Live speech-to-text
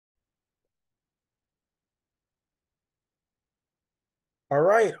All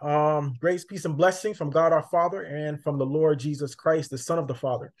right. Grace, peace, and blessings from God our Father and from the Lord Jesus Christ, the Son of the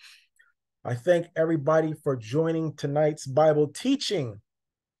Father. I thank everybody for joining tonight's Bible teaching.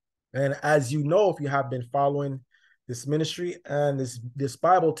 And as you know, if you have been following this ministry and this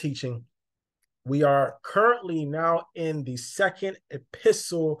Bible teaching, we are currently now in the second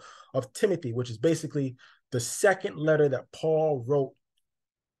epistle of Timothy, which is basically the second letter that Paul wrote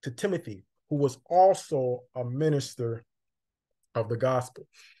to Timothy, who was also a minister of the gospel.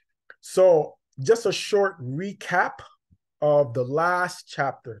 So just a short recap of the last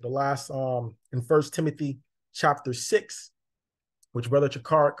chapter, in First Timothy chapter 6, which Brother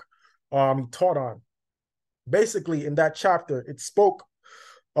Chakar he taught on. Basically, in that chapter, it spoke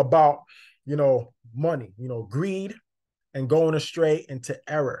about, money, greed and going astray into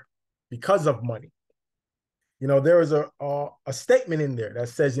error because of money. There is a statement in there that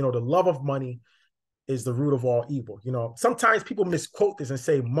says, the love of money is the root of all evil. Sometimes people misquote this and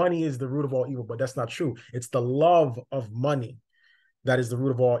say money is the root of all evil, but that's not true. It's the love of money that is the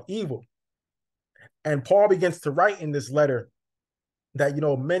root of all evil. And Paul begins to write in this letter that,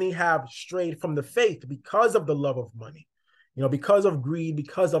 many have strayed from the faith because of the love of money, because of greed,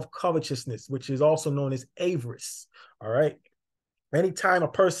 because of covetousness, which is also known as avarice. All right. Anytime a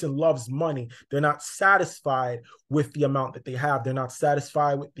person loves money, they're not satisfied with the amount that they have. They're not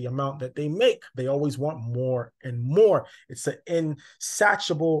satisfied with the amount that they make. They always want more and more. It's an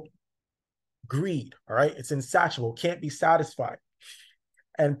insatiable greed, all right? It's insatiable, can't be satisfied.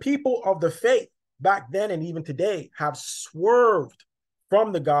 And people of the faith back then and even today have swerved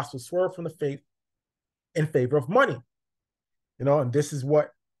from the gospel, swerved from the faith in favor of money. And this is what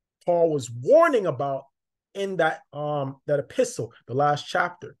Paul was warning about in that epistle, the last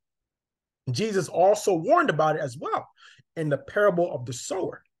chapter. Jesus also warned about it as well in the parable of the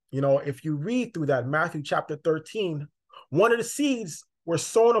sower. If you read through that, Matthew chapter 13, one of the seeds were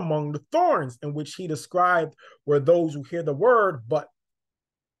sown among the thorns, in which he described were those who hear the word, but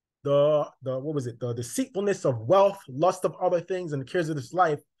the deceitfulness of wealth, lust of other things, and the cares of this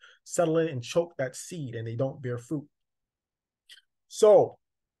life settle in and choke that seed, and they don't bear fruit. So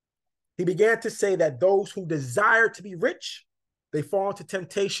he began to say that those who desire to be rich, they fall into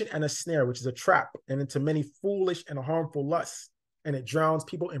temptation and a snare, which is a trap, and into many foolish and harmful lusts. And it drowns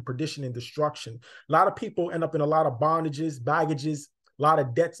people in perdition and destruction. A lot of people end up in a lot of bondages, baggages, a lot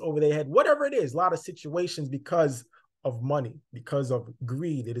of debts over their head, whatever it is, a lot of situations because of money, because of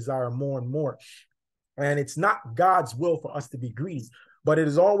greed. They desire more and more. And it's not God's will for us to be greedy, but it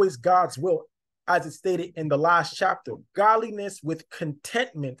is always God's will. As it stated in the last chapter, godliness with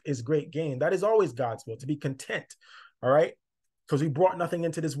contentment is great gain. That is always God's will, to be content, all right? Because we brought nothing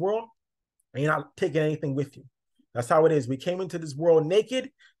into this world, and you're not taking anything with you. That's how it is. We came into this world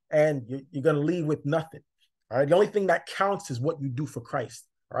naked, and you're going to leave with nothing, all right? The only thing that counts is what you do for Christ,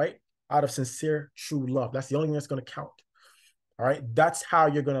 all right? Out of sincere, true love. That's the only thing that's going to count, all right? That's how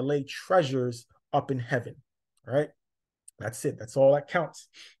you're going to lay treasures up in heaven, all right? That's it. That's all that counts.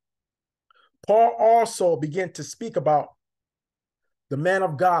 Paul also began to speak about the man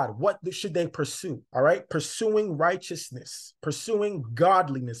of God. What should they pursue? All right. Pursuing righteousness, pursuing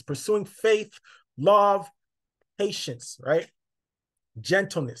godliness, pursuing faith, love, patience, right?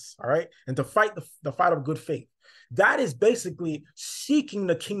 Gentleness. All right. And to fight the fight of good faith. That is basically seeking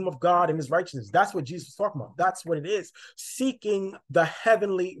the kingdom of God and his righteousness. That's what Jesus was talking about. That's what it is. Seeking the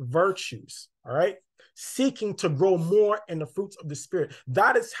heavenly virtues. All right. Seeking to grow more in the fruits of the Spirit.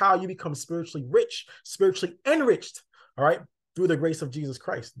 That is how you become spiritually rich, spiritually enriched, all right, through the grace of Jesus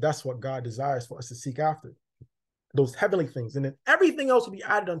Christ. That's what God desires for us to seek after, those heavenly things. And then everything else will be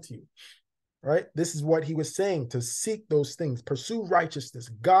added unto you, right? This is what he was saying, to seek those things, pursue righteousness,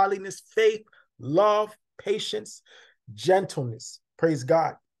 godliness, faith, love, patience, gentleness. Praise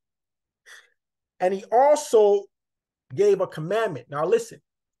God. And he also gave a commandment. Now listen.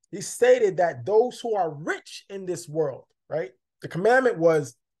 He stated that those who are rich in this world, right? The commandment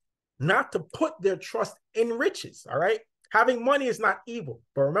was not to put their trust in riches, all right? Having money is not evil.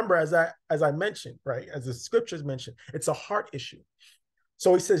 But remember, as I mentioned, right, as the scriptures mentioned, it's a heart issue.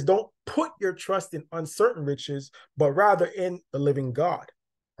 So he says, don't put your trust in uncertain riches, but rather in the living God,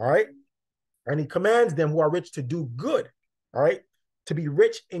 all right? And he commands them who are rich to do good, all right? To be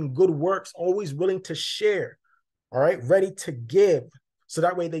rich in good works, always willing to share, all right? Ready to give. So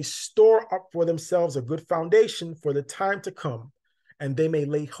that way they store up for themselves a good foundation for the time to come, and they may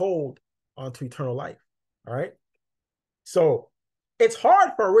lay hold onto eternal life. All right. So it's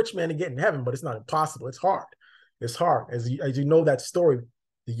hard for a rich man to get in heaven, but it's not impossible. It's hard. It's hard. As you know that story,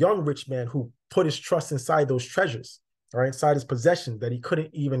 the young rich man who put his trust inside those treasures, all right, inside his possessions that he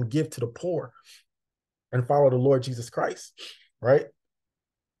couldn't even give to the poor and follow the Lord Jesus Christ, right?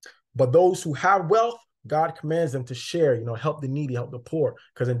 But those who have wealth, God commands them to share, help the needy, help the poor.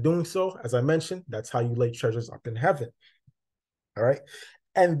 Because in doing so, as I mentioned, that's how you lay treasures up in heaven. All right.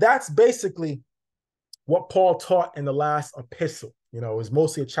 And that's basically what Paul taught in the last epistle. It was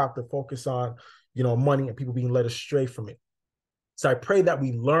mostly a chapter focused on, money and people being led astray from it. So I pray that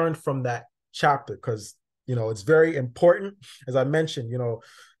we learn from that chapter because, it's very important. As I mentioned,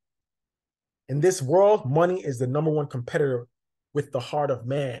 in this world, money is the number one competitor with the heart of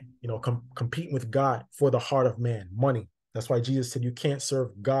man, competing with God for the heart of man, money. That's why Jesus said you can't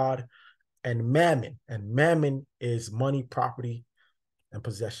serve God and mammon is money, property, and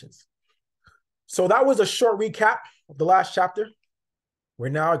possessions. So that was a short recap of the last chapter. We're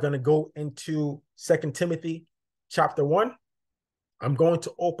now going to go into 2 Timothy chapter 1. I'm going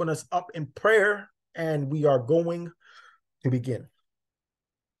to open us up in prayer and we are going to begin.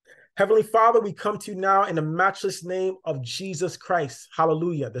 Heavenly Father, we come to you now in the matchless name of Jesus Christ.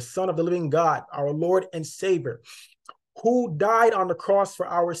 Hallelujah. The Son of the living God, our Lord and Savior, who died on the cross for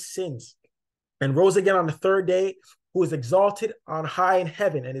our sins and rose again on the third day, who is exalted on high in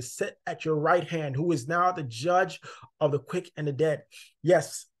heaven and is set at your right hand, who is now the judge of the quick and the dead.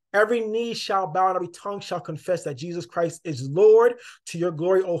 Yes, every knee shall bow and every tongue shall confess that Jesus Christ is Lord, to your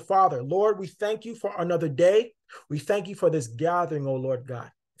glory, O Father. Lord, we thank you for another day. We thank you for this gathering, O Lord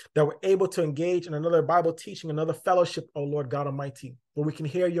God, that we're able to engage in another Bible teaching, another fellowship, O Lord God Almighty, where we can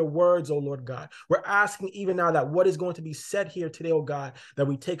hear your words, O Lord God. We're asking even now that what is going to be said here today, O God, that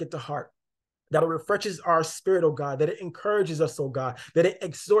we take it to heart, that it refreshes our spirit, oh God, that it encourages us, oh God, that it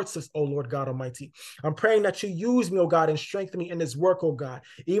exhorts us, oh Lord God Almighty. I'm praying that you use me, oh God, and strengthen me in this work, oh God.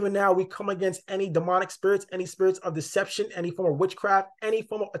 Even now, we come against any demonic spirits, any spirits of deception, any form of witchcraft, any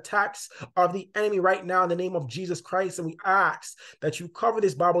form of attacks of the enemy right now in the name of Jesus Christ. And we ask that you cover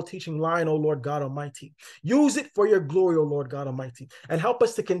this Bible teaching line, oh Lord God Almighty. Use it for your glory, oh Lord God Almighty, and help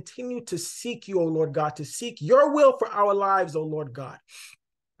us to continue to seek you, oh Lord God, to seek your will for our lives, oh Lord God.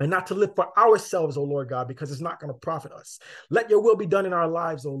 And not to live for ourselves, O Lord God, because it's not going to profit us. Let your will be done in our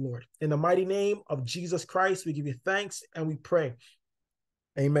lives, O Lord. In the mighty name of Jesus Christ, we give you thanks and we pray.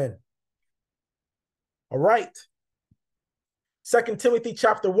 Amen. All right. 2 Timothy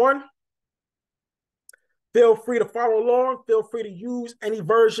chapter 1. Feel free to follow along. Feel free to use any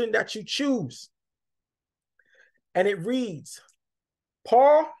version that you choose. And it reads,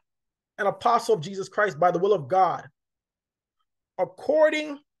 Paul, an apostle of Jesus Christ by the will of God,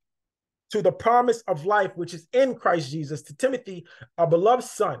 according to the promise of life, which is in Christ Jesus, to Timothy, a beloved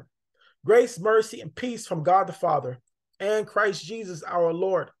son, grace, mercy, and peace from God the Father and Christ Jesus our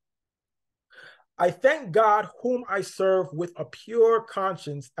Lord. I thank God whom I serve with a pure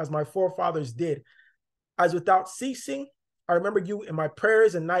conscience, as my forefathers did, as without ceasing, I remember you in my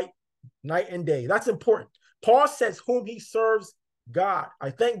prayers and night and day. That's important. Paul says whom he serves, God. I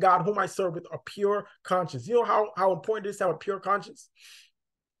thank God whom I serve with a pure conscience. You know how important it is to have a pure conscience?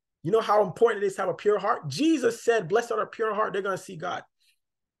 You know how important it is to have a pure heart? Jesus said, blessed are the pure heart, they're going to see God.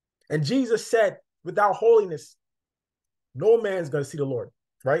 And Jesus said, without holiness, no man's going to see the Lord,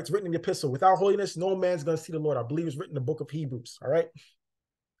 right? It's written in the epistle, without holiness, no man's going to see the Lord. I believe it's written in the book of Hebrews, all right?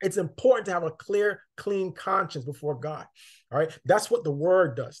 It's important to have a clear, clean conscience before God, all right? That's what the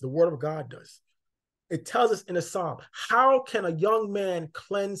word does. The word of God does. It tells us in a psalm, how can a young man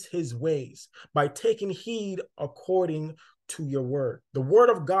cleanse his ways? By taking heed according to your word. The word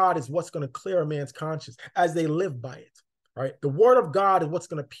of God is what's going to clear a man's conscience as they live by it, right? The word of God is what's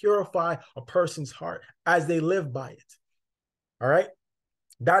going to purify a person's heart as they live by it, all right?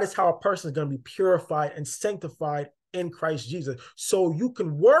 That is how a person is going to be purified and sanctified in Christ Jesus. So you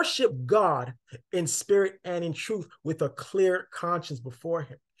can worship God in spirit and in truth with a clear conscience before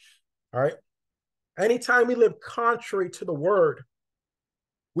him, all right? Anytime we live contrary to the word,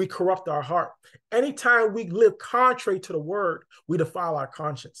 we corrupt our heart. Anytime we live contrary to the word, we defile our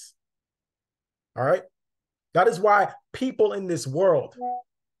conscience. All right? That is why people in this world,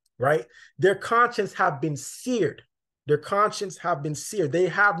 right, their conscience have been seared. Their conscience have been seared. They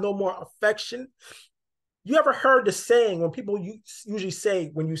have no more affection. You ever heard the saying when people usually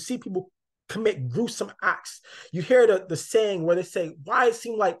say, when you see people commit gruesome acts, you hear the saying where they say, why does it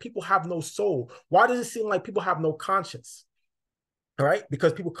seem like people have no soul? Why does it seem like people have no conscience? All right,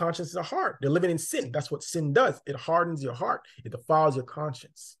 because people's consciences are hard. They're living in sin. That's what sin does. It hardens your heart. It defiles your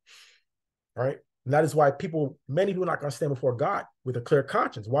conscience. All right, and that is why many people are not going to stand before God with a clear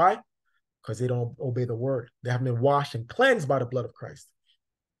conscience. Why? Because they don't obey the word. They haven't been washed and cleansed by the blood of Christ.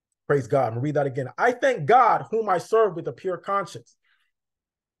 Praise God. I'm going to read that again. I thank God whom I serve with a pure conscience,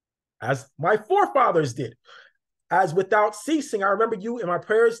 as my forefathers did, as without ceasing I remember you in my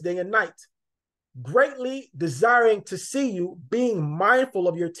prayers day and night. greatly desiring to see you, being mindful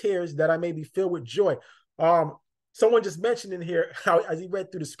of your tears, that I may be filled with joy. Someone just mentioned in here how, as he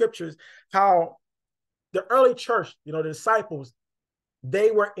read through the scriptures, how the early church, the disciples,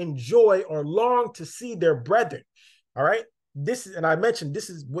 they were in joy or long to see their brethren. All right. And I mentioned this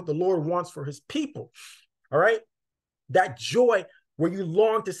is what the Lord wants for his people. All right. That joy where you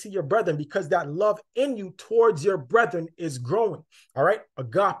long to see your brethren, because that love in you towards your brethren is growing. All right.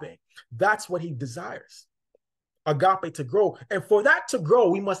 Agape. That's what he desires. Agape to grow. And for that to grow,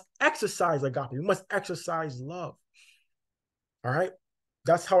 we must exercise agape. We must exercise love. All right.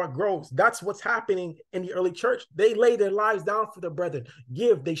 That's how it grows. That's what's happening in the early church. They laid their lives down for their brethren.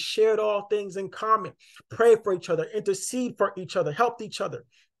 They shared all things in common, pray for each other, intercede for each other, helped each other.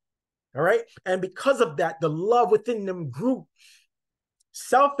 All right. And because of that, the love within them grew.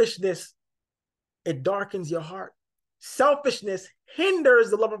 Selfishness, it darkens your heart. Selfishness hinders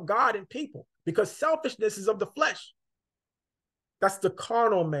the love of God in people, because selfishness is of the flesh. That's the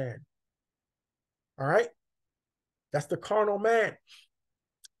carnal man. All right. That's the carnal man.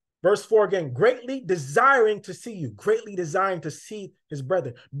 Verse 4 again, greatly desiring to see you, greatly desiring to see his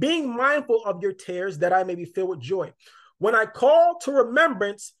brethren, being mindful of your tears, that I may be filled with joy. When I call to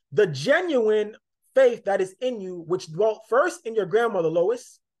remembrance the genuine faith that is in you, which dwelt first in your grandmother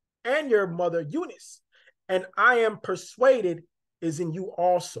Lois and your mother Eunice, and I am persuaded is in you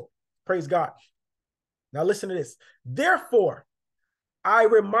also. Praise God. Now listen to this. Therefore, I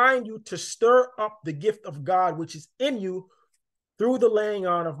remind you to stir up the gift of God which is in you through the laying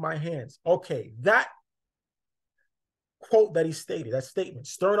on of my hands. Okay, that quote that he stated, that statement,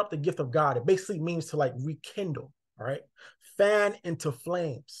 stirring up the gift of God, it basically means to like rekindle, all right? Fan into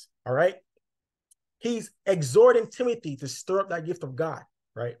flames, all right? He's exhorting Timothy to stir up that gift of God,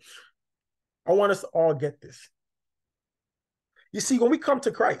 right? I want us to all get this. You see, when we come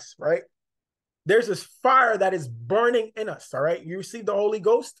to Christ, right, there's this fire that is burning in us, all right? You receive the Holy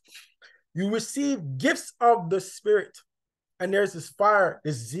Ghost, you receive gifts of the Spirit, and there's this fire,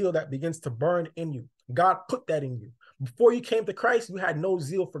 this zeal that begins to burn in you. God put that in you. Before you came to Christ, you had no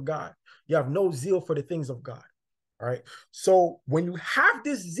zeal for God. You have no zeal for the things of God. All right. So when you have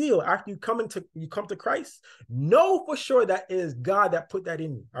this zeal after you come to Christ, know for sure that it is God that put that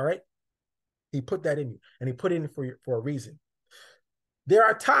in you. All right. He put that in you, and he put it in for a reason. There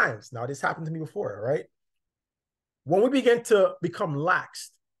are times, now this happened to me before, all right, when we begin to become laxed,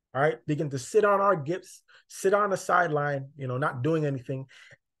 all right, begin to sit on our gifts, sit on the sideline, not doing anything,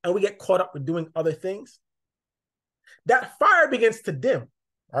 and we get caught up with doing other things, that fire begins to dim,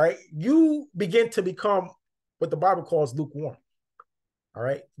 all right? You begin to become what the Bible calls lukewarm, all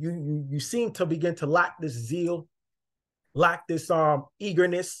right? You seem to begin to lack this zeal, lack this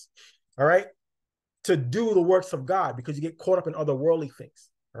eagerness, all right, to do the works of God, because you get caught up in other worldly things,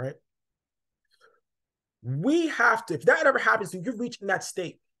 all right? We have to, if that ever happens to you, you've reached in that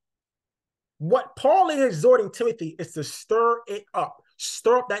state, what Paul is exhorting Timothy is to stir it up.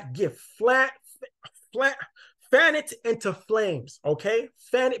 Stir up that gift. Fan it into flames, okay?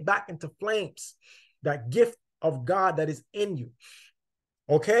 Fan it back into flames. That gift of God that is in you,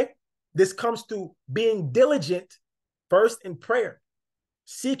 okay? This comes through being diligent first in prayer,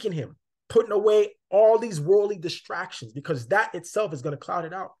 seeking him, putting away all these worldly distractions, because that itself is going to cloud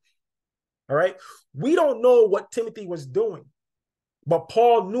it out, all right? We don't know what Timothy was doing, but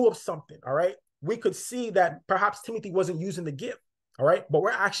Paul knew of something, all right? We could see that perhaps Timothy wasn't using the gift, all right? But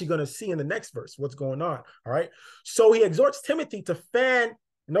we're actually going to see in the next verse what's going on, all right? So he exhorts Timothy to fan,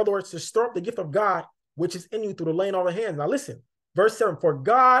 in other words, to stir up the gift of God, which is in you through the laying on of hands. Now listen, verse 7, for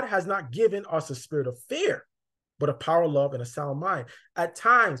God has not given us a spirit of fear, but of power, love, and a sound mind. At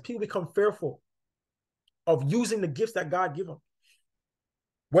times, people become fearful of using the gifts that God gives them,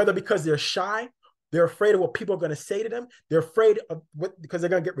 whether because they're shy, they're afraid of what people are going to say to them. They're afraid of because they're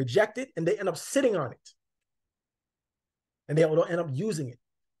going to get rejected, and they end up sitting on it. And they will end up using it.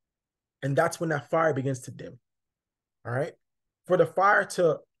 And that's when that fire begins to dim. All right. For the fire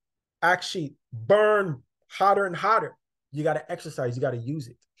to actually burn hotter and hotter, you got to exercise. You got to use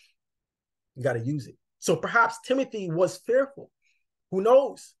it. You got to use it. So perhaps Timothy was fearful. Who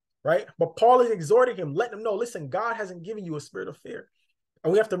knows? Right. But Paul is exhorting him, letting him know, listen, God hasn't given you a spirit of fear.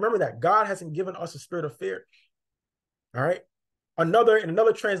 And we have to remember that God hasn't given us a spirit of fear. All right. In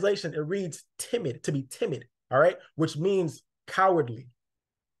another translation, it reads timid, to be timid. All right. Which means cowardly.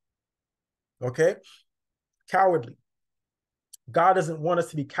 Okay. Cowardly. God doesn't want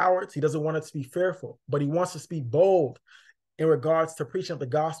us to be cowards. He doesn't want us to be fearful, but he wants us to be bold in regards to preaching of the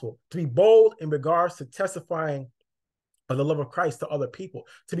gospel, to be bold in regards to testifying of the love of Christ to other people,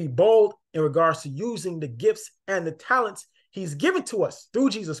 to be bold in regards to using the gifts and the talents he's given to us through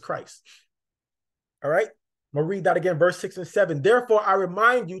Jesus Christ. All right. I'm going to read that again, verse 6 and 7. Therefore, I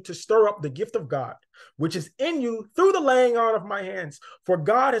remind you to stir up the gift of God, which is in you through the laying on of my hands. For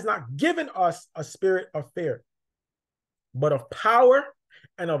God has not given us a spirit of fear, but of power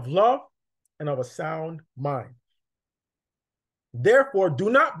and of love and of a sound mind. Therefore, do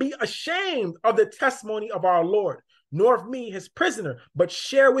not be ashamed of the testimony of our Lord, nor of me, his prisoner, but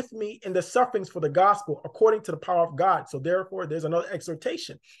share with me in the sufferings for the gospel according to the power of God. So therefore, there's another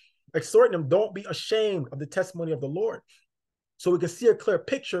exhortation. Exhorting them, don't be ashamed of the testimony of the Lord. So we can see a clear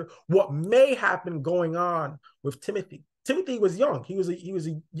picture what may happen going on with Timothy. Timothy was young. He was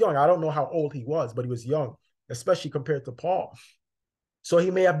young. I don't know how old he was, but he was young, especially compared to Paul. So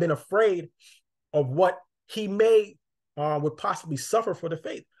he may have been afraid of what he may would possibly suffer for the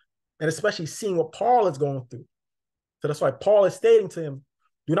faith, and especially seeing what Paul is going through. So that's why Paul is stating to him,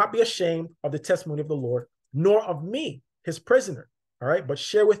 do not be ashamed of the testimony of the Lord, nor of me, his prisoner. All right, but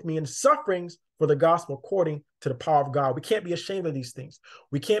share with me in sufferings for the gospel according to the power of God. We can't be ashamed of these things.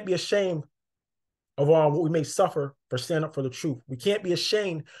 We can't be ashamed of what we may suffer for standing up for the truth. We can't be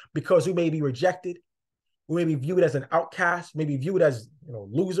ashamed because we may be rejected. We may be viewed as an outcast, maybe viewed as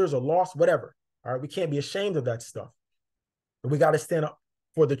losers or lost, whatever. All right, we can't be ashamed of that stuff. But we got to stand up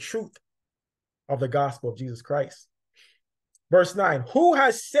for the truth of the gospel of Jesus Christ. Verse 9, who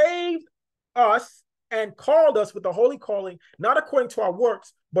has saved us and called us with the holy calling, not according to our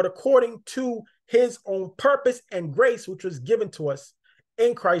works, but according to his own purpose and grace, which was given to us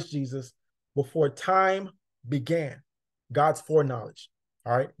in Christ Jesus before time began. God's foreknowledge.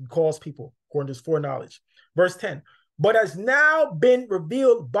 All right, he calls people according to his foreknowledge. Verse 10, but has now been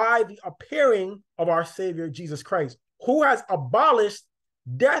revealed by the appearing of our Savior Jesus Christ, who has abolished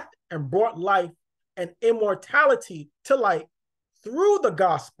death and brought life and immortality to light through the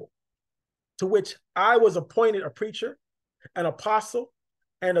gospel, to which I was appointed a preacher, an apostle,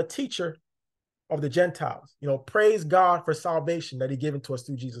 and a teacher of the Gentiles. Praise God for salvation that he given to us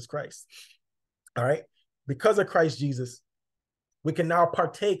through Jesus Christ. All right. Because of Christ Jesus, we can now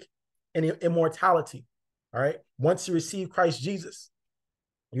partake in immortality. All right. Once you receive Christ Jesus,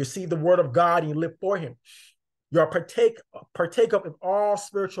 you receive the word of God and you live for him. You are partake of all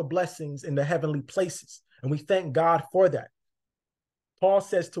spiritual blessings in the heavenly places. And we thank God for that. Paul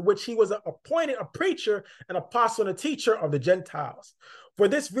says, to which he was appointed a preacher, an apostle, and a teacher of the Gentiles. For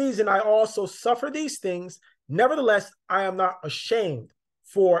this reason, I also suffer these things. Nevertheless, I am not ashamed,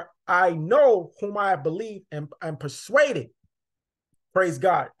 for I know whom I have believed and am persuaded, praise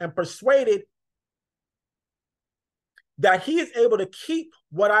God, and persuaded that he is able to keep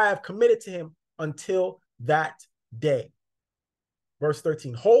what I have committed to him until that day. Verse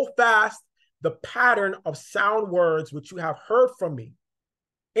 13, hold fast the pattern of sound words which you have heard from me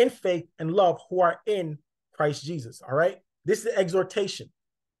in faith and love who are in Christ Jesus. All right. This is the exhortation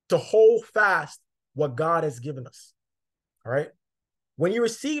to hold fast what God has given us. All right. When you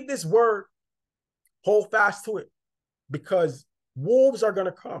receive this word, hold fast to it, because wolves are going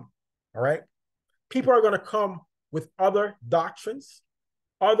to come. All right. People are going to come with other doctrines,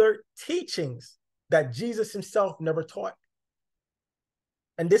 other teachings that Jesus himself never taught.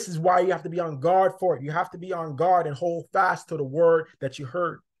 And this is why you have to be on guard for it. You have to be on guard and hold fast to the word that you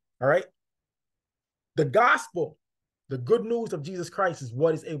heard. All right. The gospel, the good news of Jesus Christ, is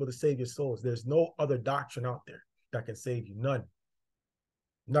what is able to save your souls. There's no other doctrine out there that can save you. None.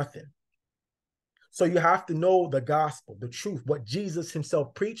 Nothing. So you have to know the gospel, the truth, what Jesus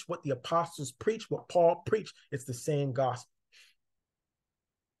himself preached, what the apostles preached, what Paul preached. It's the same gospel.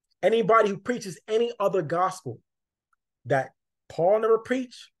 Anybody who preaches any other gospel that Paul never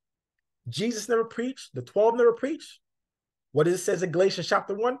preached, Jesus never preached, the 12 never preached, what it says in Galatians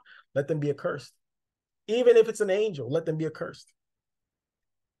chapter 1, let them be accursed. Even if it's an angel, let them be accursed.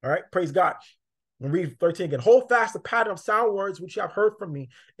 All right, praise God. And read 13 again. Hold fast the pattern of sound words which you have heard from me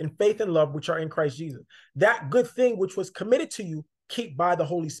in faith and love which are in Christ Jesus. That good thing which was committed to you, keep by the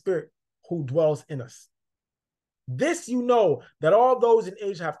Holy Spirit who dwells in us. This you know, that all those in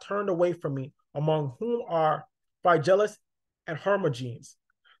Asia have turned away from me, among whom are Phygellus and Hermogenes.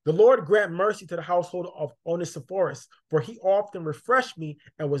 The Lord grant mercy to the household of Onesiphorus, for he often refreshed me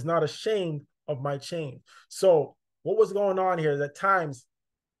and was not ashamed of my chain. So what was going on here is at times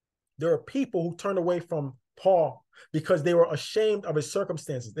there are people who turned away from Paul because they were ashamed of his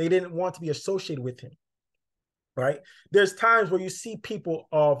circumstances. They didn't want to be associated with him. Right? There's times where you see people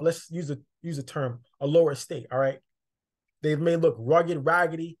of, let's use a term, a lower estate. All right. They may look rugged,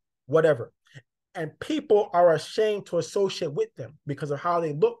 raggedy, whatever. And people are ashamed to associate with them because of how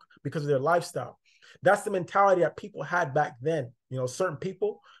they look, because of their lifestyle. That's the mentality that people had back then. Certain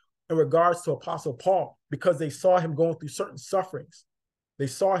people in regards to Apostle Paul, because they saw him going through certain sufferings. They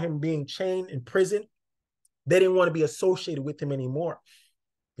saw him being chained in prison. They didn't want to be associated with him anymore.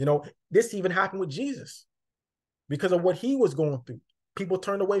 You know, this even happened with Jesus because of what he was going through. People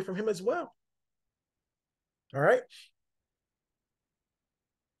turned away from him as well. All right.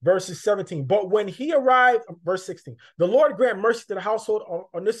 Verses 17, but when he arrived, verse 16, the Lord grant mercy to the household of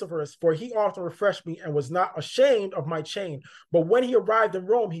Onesiphorus, for he often refreshed me and was not ashamed of my chain. But when he arrived in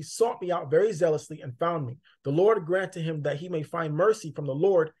Rome, he sought me out very zealously and found me. The Lord granted him that he may find mercy from the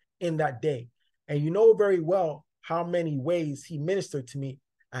Lord in that day. And you know very well how many ways he ministered to me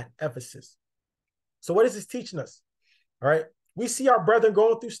at Ephesus. So what is this teaching us? All right. We see our brethren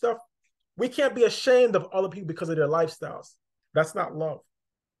going through stuff. We can't be ashamed of other people because of their lifestyles. That's not love.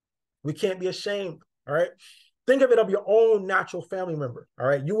 We can't be ashamed, all right? Think of it of your own natural family member, all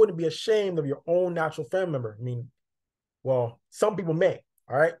right? You wouldn't be ashamed of your own natural family member. I mean, well, some people may,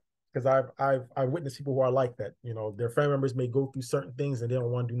 all right? Because I've witnessed people who are like that. You know, their family members may go through certain things and they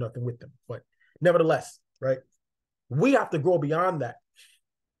don't want to do nothing with them. But nevertheless, right? We have to go beyond that.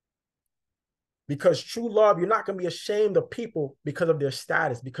 Because true love, you're not going to be ashamed of people because of their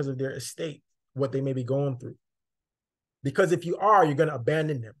status, because of their estate, what they may be going through. Because if you are, you're going to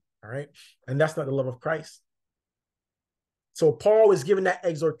abandon them. All right. And that's not the love of Christ. So Paul is giving that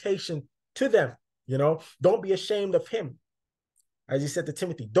exhortation to them. You know, don't be ashamed of him. As he said to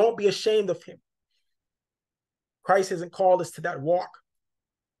Timothy, don't be ashamed of him. Christ hasn't called us to that walk,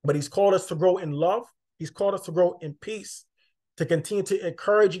 but he's called us to grow in love. He's called us to grow in peace, to continue to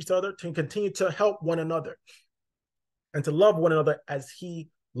encourage each other, to continue to help one another, and to love one another as he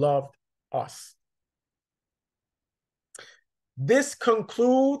loved us. This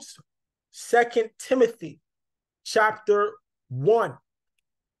concludes 2 Timothy chapter 1.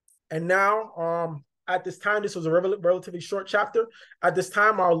 And now, at this time, this was a relatively short chapter. At this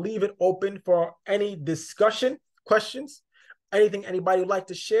time, I'll leave it open for any discussion, questions, anything anybody would like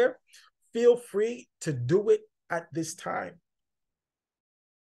to share. Feel free to do it at this time.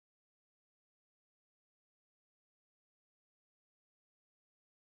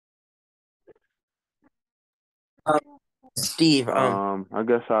 Steve, I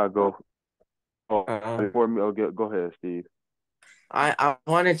guess I'll go. Before me, go ahead, Steve. I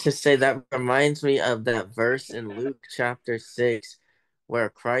wanted to say that reminds me of that verse in Luke chapter 6 where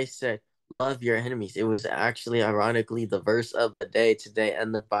Christ said, love your enemies. It was actually, ironically, the verse of the day today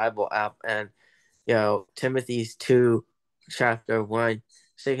in the Bible app. And, you know, Timothy's 2 chapter 1,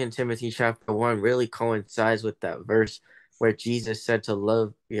 2 Timothy chapter 1 really coincides with that verse where Jesus said to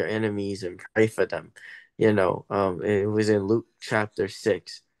love your enemies and pray for them. You know, it was in Luke chapter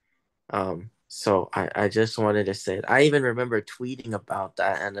 6. So I just wanted to say it. I even remember tweeting about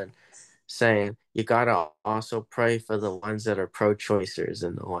that and then saying you gotta also pray for the ones that are pro-choicers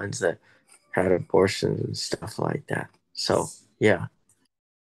and the ones that had abortions and stuff like that. So yeah.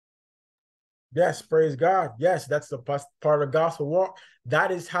 Yes, praise God. Yes, that's the part of the gospel walk.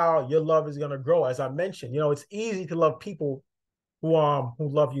 That is how your love is going to grow. As I mentioned, you know, it's easy to love people who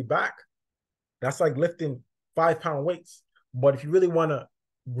love you back. That's like lifting 5-pound weights. But if you really want to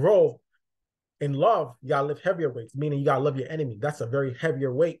grow in love, you gotta lift heavier weights, meaning you gotta love your enemy. That's a very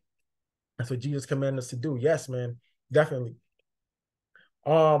heavier weight. That's what Jesus commanded us to do. Yes, man, definitely.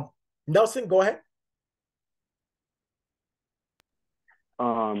 Nelson, go ahead.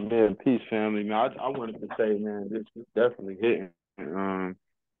 Man, peace, family. Man, I wanted to say, man, this is definitely hitting.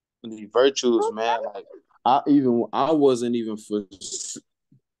 The virtues, man. Like I wasn't even for.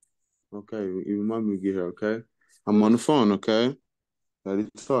 Okay, you remind me to get here. Okay, I'm on the phone. Okay, that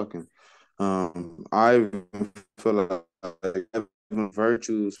is talking. I feel like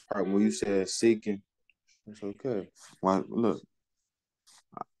virtues part when you said seeking. It's okay. Like, look,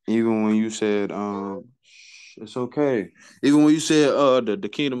 even when you said it's okay. Even when you said the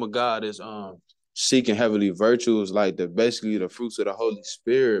kingdom of God is seeking heavenly virtues, like basically the fruits of the Holy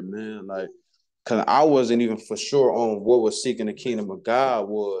Spirit, man. Like, cause I wasn't even for sure on what was seeking the kingdom of God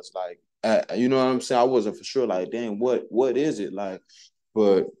was like. You know what I'm saying? I wasn't for sure. Like, dang, what is it like?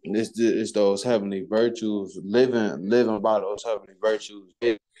 But it's those heavenly virtues, living by those heavenly virtues.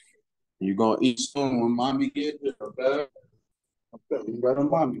 You're gonna eat soon when mommy get here, okay? Okay, you better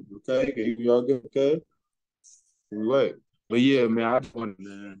mommy, okay? Y'all get okay? Right. But yeah, man, I just want to,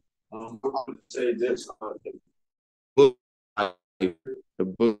 man. I'm gonna say this: book, the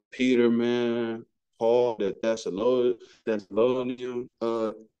book Peter, man, Paul, the Thessalonian,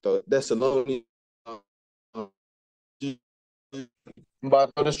 the Thessalonian. I'm about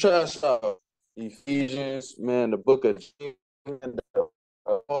to throw this trash out. Ephesians, man, the book of James,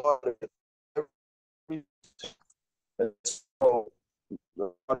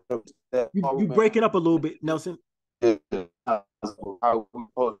 You breaking up a little bit, Nelson. How we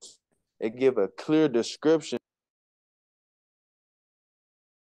supposed it give a clear description.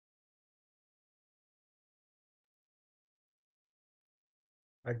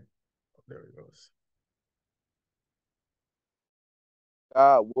 There it goes.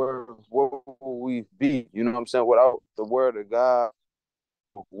 God, where will we be? You know what I'm saying? Without the word of God,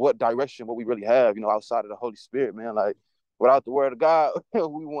 what direction would we really have, you know, outside of the Holy Spirit, man? Like, without the word of God, we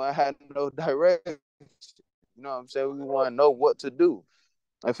wouldn't have no direction. You know what I'm saying? We want to know what to do.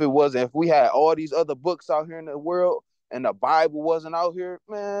 If we had all these other books out here in the world and the Bible wasn't out here,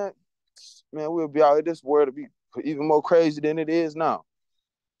 man, we would be out here. This world would be even more crazy than it is now.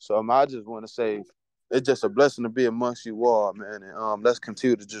 So I just want to say it's just a blessing to be amongst you all, man. And let's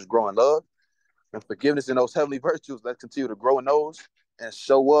continue to just grow in love and forgiveness and those heavenly virtues. Let's continue to grow in those and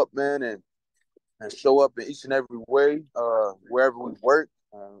show up, man, and show up in each and every way, wherever we work.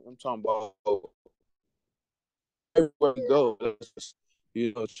 I'm talking about everywhere we go. Just,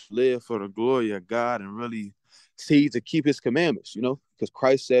 you know, to live for the glory of God and really see to keep His commandments. You know, because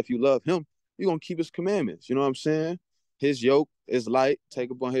Christ said, if you love Him, you're gonna keep His commandments. You know what I'm saying? His yoke is light.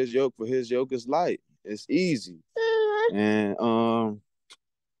 Take upon His yoke, for His yoke is light. It's easy. And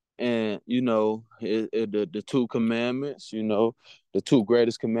you know, the two commandments, you know, the two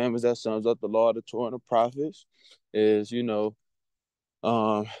greatest commandments that sums up the law, the Torah, and the prophets is, seek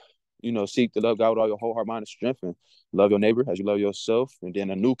to love God with all your whole heart, mind, and strength, and love your neighbor as you love yourself. And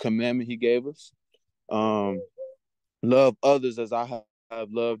then a new commandment He gave us, love others as I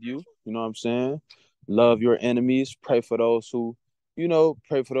have loved you. You know what I'm saying? Love your enemies. Pray for those who,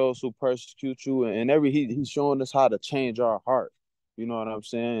 persecute you. And He's showing us how to change our heart. You know what I'm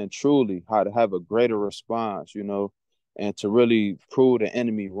saying? And truly how to have a greater response, and to really prove the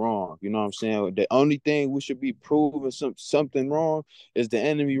enemy wrong. You know what I'm saying? The only thing we should be proving something wrong is the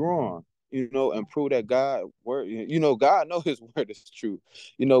enemy wrong, and prove that God word, God know His word is true.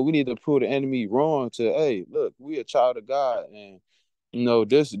 We need to prove the enemy wrong to, hey, look, we a child of God. And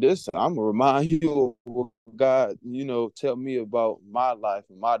this I'm gonna remind you of what God, tell me about my life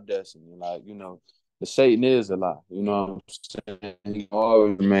and my destiny. Like, the Satan is a lie. You know what I'm saying? He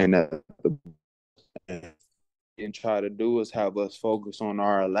always remain at the and try to do is have us focus on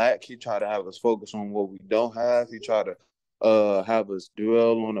our lack. He try to have us focus on what we don't have. He try to have us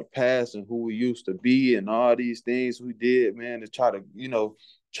dwell on the past and who we used to be and all these things we did, man, to try to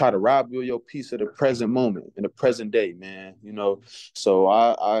rob you of your piece of the present moment in the present day, man. So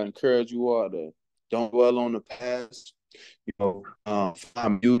I encourage you all to don't dwell on the past.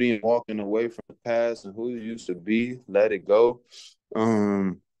 Find beauty in walking away from the past and who you used to be. Let it go.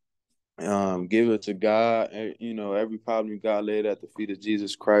 Give it to God. Every problem you got laid at the feet of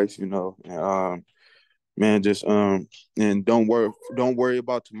Jesus Christ. Man, just and don't worry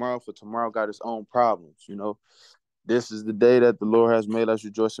about tomorrow, for tomorrow got its own problems. This is the day that the Lord has made. Us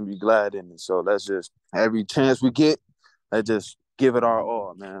rejoice and be glad in it. So let's just, every chance we get, let's just give it our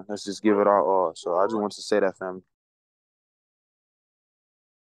all, man. Let's just give it our all. So I just want to say that, family.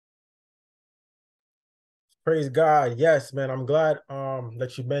 Praise God. Yes, man. I'm glad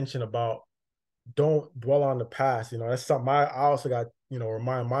that you mentioned about don't dwell on the past. That's something I also got,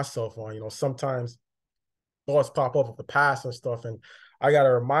 remind myself on. Sometimes thoughts pop up of the past and stuff, and I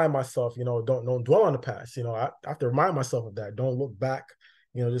gotta remind myself, don't dwell on the past. I have to remind myself of that. Don't look back,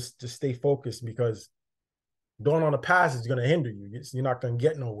 just stay focused, because dwelling on the past is gonna hinder you. You're not gonna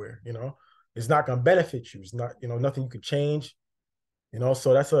get nowhere, it's not gonna benefit you. It's not, nothing you could change,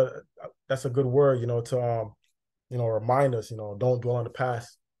 so that's a good word, to remind us, don't dwell on the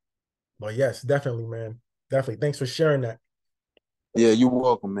past. But yes, definitely, man. Definitely. Thanks for sharing that. Yeah, you're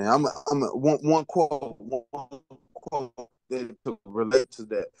welcome, man. One quote that to relate to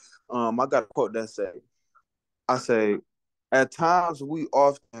that. I got a quote that say, at times we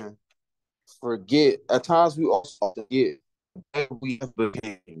often forget that we have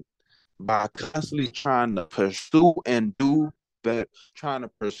became by constantly trying to pursue and do better, trying to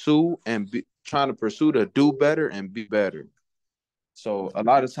pursue to do better and be better. So a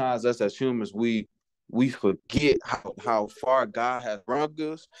lot of times us as humans, we forget how far God has brought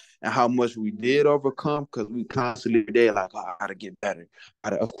us and how much we did overcome, because we constantly there like, oh, I gotta get better.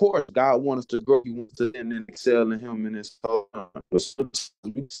 Of course, God wants us to grow. He wants to and excel in Him in His soul. But sometimes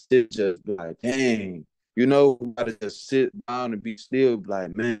we still just be like, dang, we gotta just sit down and be still,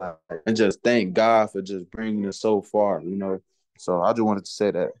 like, man, and just thank God for just bringing us so far. So I just wanted to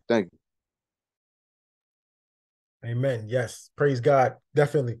say that. Thank you. Amen. Yes. Praise God.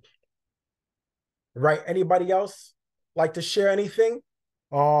 Definitely. Right. Anybody else like to share anything?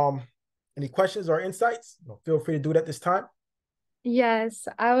 Any questions or insights? Feel free to do that this time. Yes,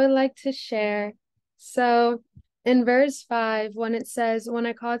 I would like to share. So In verse 5, when it says, when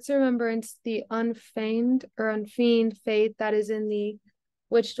I call to remembrance the unfeigned faith that is in thee,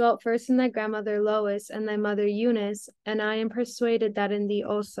 which dwelt first in thy grandmother Lois and thy mother Eunice, and I am persuaded that in thee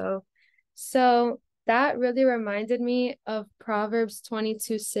also. So that really reminded me of Proverbs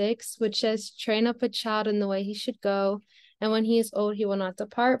 22:6, which says, train up a child in the way he should go, and when he is old, he will not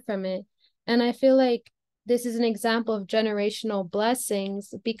depart from it. And I feel like this is an example of generational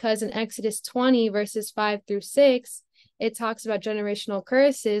blessings, because in Exodus 20, verses 5-6, it talks about generational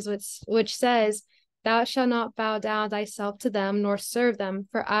curses, which says, thou shalt not bow down thyself to them, nor serve them,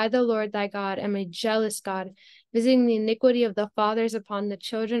 for I, the Lord thy God, am a jealous God, visiting the iniquity of the fathers upon the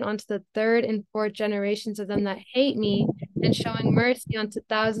children unto the third and fourth generations of them that hate me, and showing mercy unto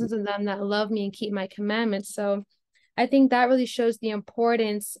thousands of them that love me and keep my commandments. So I think that really shows the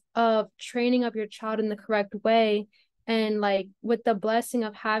importance of training up your child in the correct way. And like with the blessing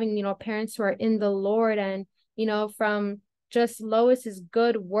of having, parents who are in the Lord, and, from just Lois's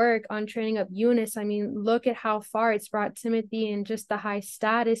good work on training up Eunice, I mean, look at how far it's brought Timothy, and just the high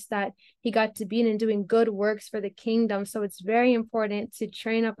status that he got to be in and doing good works for the kingdom. So it's very important to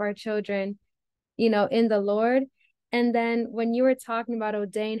train up our children, in the Lord. And then when you were talking about,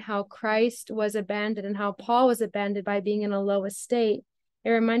 Odain, how Christ was abandoned and how Paul was abandoned by being in a low estate, it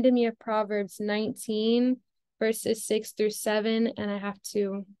reminded me of Proverbs 19, verses 6-7. And I have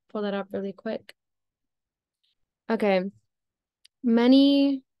to pull that up really quick. Okay.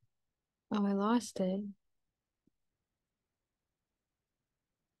 I lost it.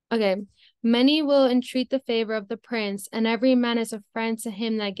 Okay. Many will entreat the favor of the prince, and every man is a friend to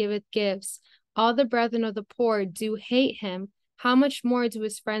him that giveth gifts. All the brethren of the poor do hate him. How much more do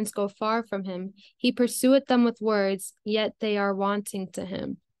his friends go far from him? He pursueth them with words, yet they are wanting to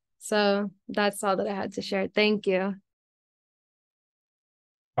him. So that's all that I had to share. Thank you.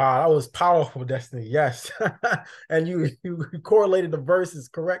 That was powerful, Destiny. Yes. And you correlated the verses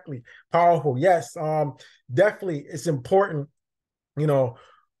correctly. Powerful. Yes. Definitely it's important,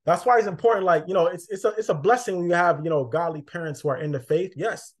 that's why it's important. Like, it's a blessing when you have, godly parents who are in the faith.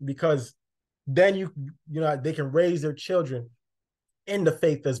 Yes, because then they can raise their children in the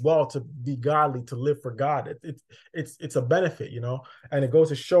faith as well, to be godly, to live for God. It's a benefit, and it goes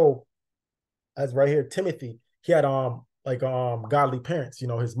to show, as right here, Timothy, he had godly parents,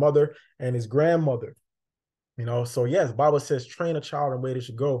 his mother and his grandmother, so yes, Bible says train a child in the way they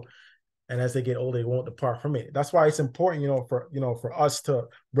should go, and as they get older, they won't depart from it. That's why it's important, for us to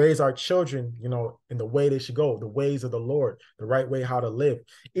raise our children, in the way they should go, the ways of the Lord, the right way how to live.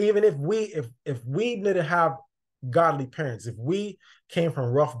 Even if we didn't have godly parents, if we came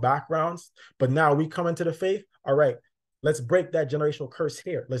from rough backgrounds, but now we come into the faith, all right, let's break that generational curse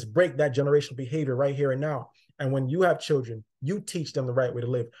here. Let's break that generational behavior right here and now. And when you have children, you teach them the right way to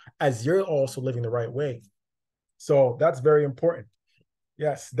live, as you're also living the right way. So that's very important.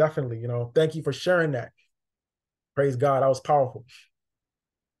 Yes, definitely. Thank you for sharing that. Praise God. That was powerful.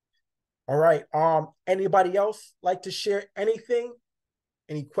 All right. Anybody else like to share anything?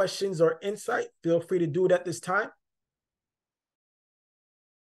 Any questions or insight? Feel free to do it at this time.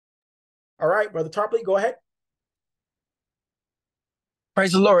 All right, Brother Tarpley, go ahead.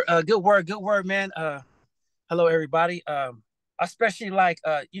 Praise the Lord. Good word, man. Hello, everybody. I especially like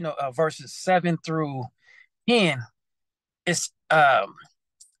verses 7-10. It's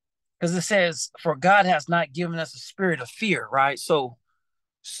because it says, for God has not given us a spirit of fear, right? So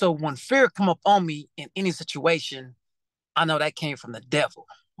when fear come up on me in any situation, I know that came from the devil,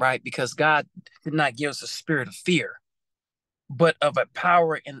 right? Because God did not give us a spirit of fear, but of a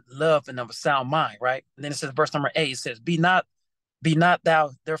power and love and of a sound mind, right? And then it says, verse number 8, it says, be not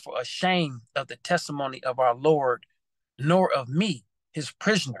thou therefore ashamed of the testimony of our Lord, nor of me, his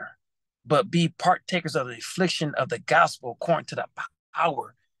prisoner, but be partakers of the affliction of the gospel according to the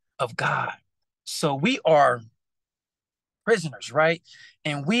power of God. So we are prisoners, right?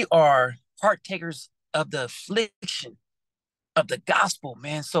 And we are partakers of the affliction of the gospel,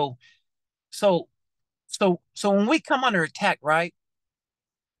 man. So when we come under attack, right?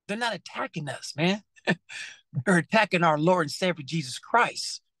 They're not attacking us, man. They're attacking our Lord and Savior Jesus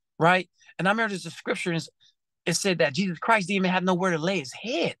Christ, right? And I remember there's a scripture, it said that Jesus Christ didn't even have nowhere to lay his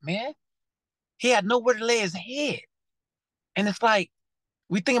head, man. He had nowhere to lay his head. And it's like,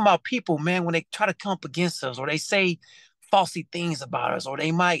 we think about people, man, when they try to come up against us, or they say falsy things about us, or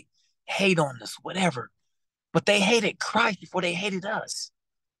they might hate on us, whatever. But they hated Christ before they hated us.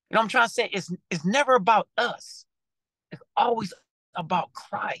 You know what I'm trying to say? It's never about us. It's always about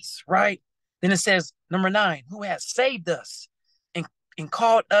Christ, right? Then it says, number 9, who has saved us and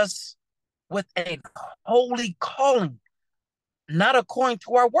called us with a holy calling, not according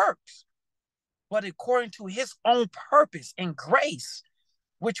to our works, but according to his own purpose and grace,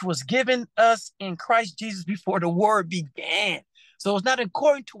 which was given us in Christ Jesus before the world began. So it's not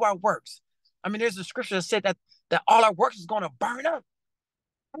according to our works. I mean, there's a scripture that said that all our works is going to burn up.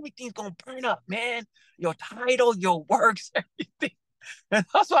 Everything's going to burn up, man. Your title, your works, everything. And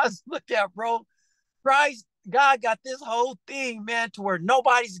that's what I look at, bro. Christ, God got this whole thing, man, to where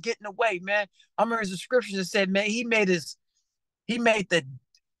nobody's getting away, man. I remember there's a scripture that said, man, he made his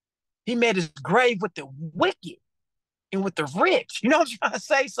grave with the wicked and with the rich. You know what I'm trying to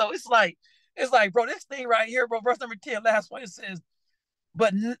say? So it's like, bro, this thing right here, bro, verse number 10, last one, it says,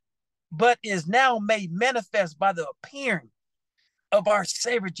 but is now made manifest by the appearing of our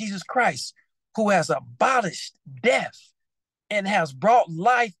Savior Jesus Christ, who has abolished death and has brought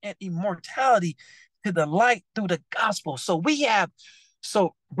life and immortality to the light through the gospel. So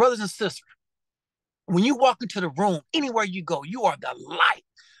brothers and sisters, when you walk into the room, anywhere you go, you are the light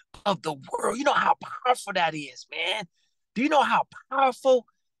of the world. You know how powerful that is, man. Do you know how powerful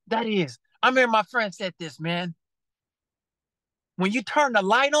that is? I remember my friend said this, man. When you turn the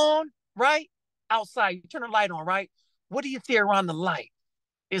light on, right? Outside, you turn the light on, right? What do you see around the light?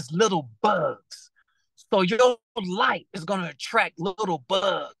 It's little bugs. So your light is going to attract little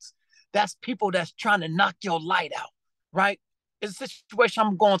bugs. That's people that's trying to knock your light out, right? It's a situation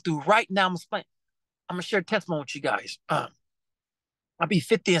I'm going through right now. I'm going to share a testimony with you guys. I'll be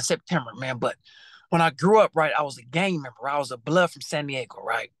 50 in September, man. But when I grew up, right, I was a gang member. I was a blood from San Diego,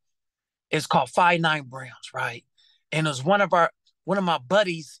 right? It's called 5'9" Browns, right? And it was one of my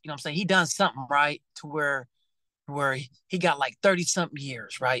buddies, you know what I'm saying? He done something, right, to where he got like 30-something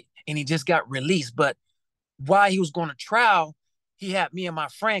years, right? And he just got released. But while he was going to trial, he had me and my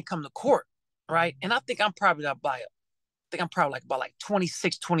friend come to court, right? And I think I'm probably like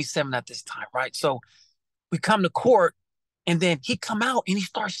 26, 27 at this time, right? So we come to court, and then he come out and he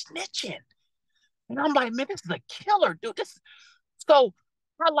starts snitching. And I'm like, man, this is a killer, dude. So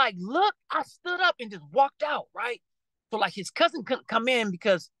I stood up and just walked out, right? So like his cousin couldn't come in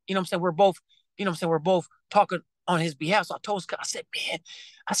because, you know what I'm saying, we're both talking on his behalf. So I told his cousin,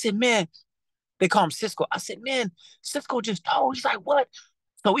 I said, man, they call him Cisco. I said, man, Cisco just told. He's like, what?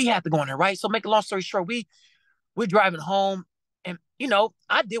 So we had to go in there, right? So make a long story short, we're driving home, and, you know,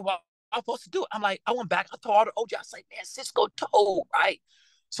 I did what I was supposed to do. I'm like, I went back. I told all the OJ, I was like, man, Cisco told, right?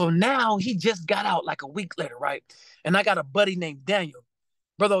 So now he just got out like a week later, right? And I got a buddy named Daniel.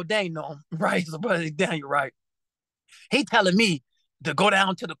 Brother Odain know him, right? He's a brother named Daniel, right? He telling me to go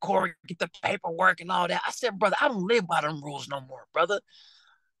down to the court, get the paperwork and all that. I said, brother, I don't live by them rules no more, brother.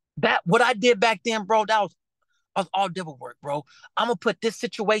 That what I did back then, bro, that was all devil work, bro. I'm gonna put this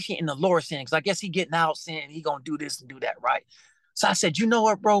situation in the Lord's hands, because I guess he getting out saying he gonna do this and do that, right? So I said, you know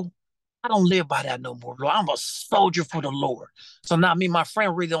what, bro? I don't live by that no more, bro. I'm a soldier for the Lord. So now me and my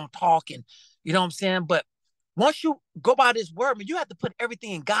friend really don't talk, and you know what I'm saying? But once you go by this word, man, you have to put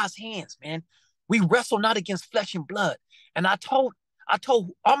everything in God's hands, man. We wrestle not against flesh and blood. And I told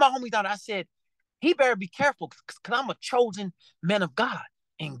all my homies down there, I said, he better be careful, because I'm a chosen man of God,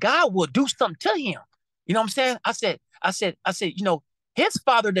 and God will do something to him. You know what I'm saying? I said, you know, his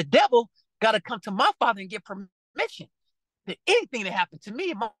father, the devil, got to come to my father and get permission. That anything that happened to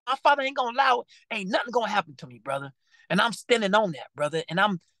me, my father ain't gonna allow it. Ain't nothing gonna happen to me, brother. And I'm standing on that, brother.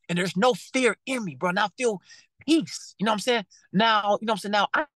 And there's no fear in me, bro. And I feel peace. You know what I'm saying? Now, you know what I'm saying? Now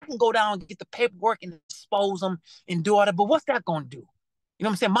I can go down and get the paperwork and expose them and do all that. But what's that gonna do? You know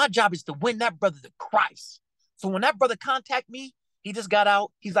what I'm saying? My job is to win that brother to Christ. So when that brother contact me, he just got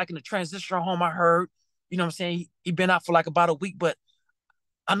out. He's like in a transitional home, I heard. You know what I'm saying? He been out for like about a week, but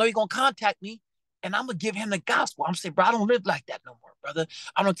I know he's gonna contact me. And I'm going to give him the gospel. I'm saying, bro, I don't live like that no more, brother.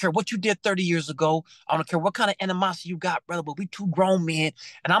 I don't care what you did 30 years ago. I don't care what kind of animosity you got, brother, but we two grown men.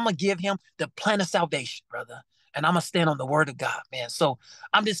 And I'm going to give him the plan of salvation, brother. And I'm going to stand on the word of God, man. So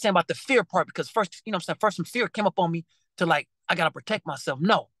I'm just saying about the fear part, because first, you know what I'm saying, first some fear came up on me to like, I got to protect myself.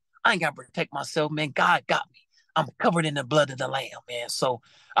 No, I ain't got to protect myself, man. God got me. I'm covered in the blood of the Lamb, man. So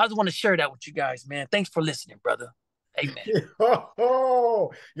I just want to share that with you guys, man. Thanks for listening, brother. Amen. Oh,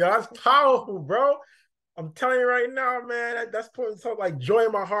 yo, that's powerful, bro. I'm telling you right now, man, that's putting something like joy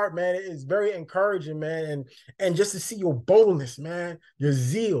in my heart, man. It is very encouraging, man. And just to see your boldness, man, your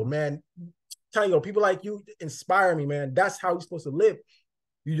zeal, man. Telling you, people like you inspire me, man. That's how you're supposed to live.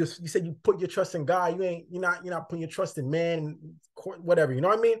 You said you put your trust in God. You're not putting your trust in man, whatever. You know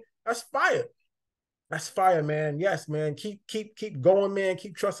what I mean? That's fire. That's fire, man. Yes, man. Keep going, man.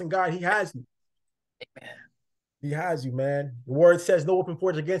 Keep trusting God. He has you. Amen. He has you, man. The word says no weapon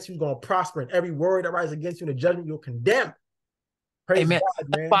forged against you is going to prosper, and every word that rises against you in the judgment you'll condemn. Praise Amen. God,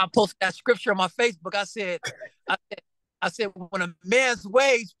 man. That's why I posted that scripture on my Facebook. I said, I said, when a man's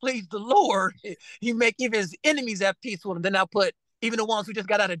ways please the Lord, he make even his enemies at peace with him. Then I put even the ones who just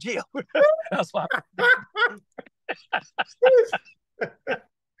got out of jail. That's why.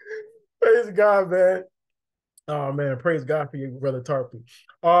 Praise God, man. Oh man, praise God for you, Brother Tarpey.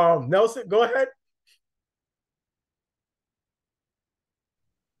 Nelson, go ahead.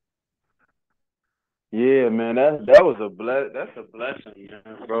 Yeah, man, that was that's a blessing,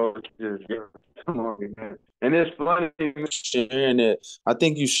 man, bro. Just testimony, man. And it's funny sharing that. I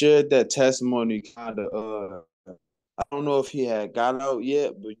think you shared that testimony kind of. I don't know if he had got out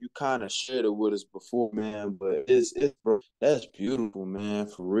yet, but you kind of shared it with us before, man. But it's bro, that's beautiful, man,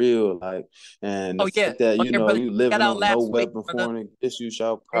 for real. Like, and the fact that brother, you living out on no last week, weapon formed against you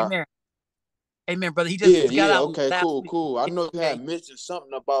shall prosper. Amen, brother. He just got out. Okay, last cool. week. I know you had mentioned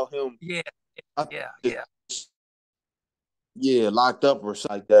something about him. Yeah, locked up or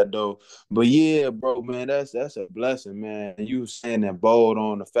something like that though. But yeah, bro, man, that's a blessing, man. You standing bold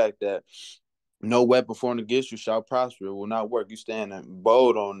on the fact that no weapon formed against you shall prosper. It will not work. You standing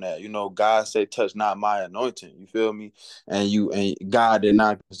bold on that. You know, God say, "Touch not my anointing." You feel me? And God did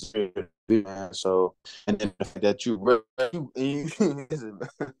not consider it, man. So, and then the fact that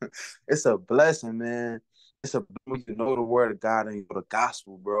it's a blessing, man. It's a when you know the word of God and you know the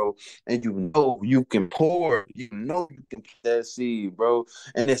gospel, bro, and you know you can pour, you know you can plant that seed, bro,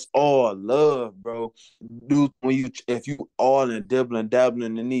 and it's all love, bro. Dude, if you all in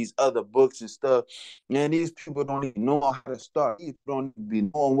dabbling in these other books and stuff, man, these people don't even know how to start. These people don't even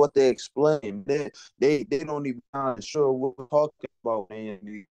be knowing what they explain. They don't even kind of sure what we're talking about,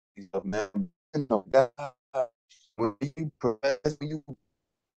 man. Man, you know, God, when you profess, when you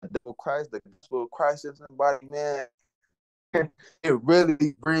Christ, the gospel of Christ in somebody, man, it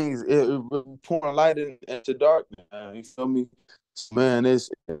really brings it really pouring light into darkness. Man. You feel me? Man, it's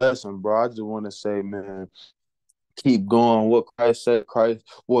a lesson, bro. I just want to say, man, keep going. What Christ said,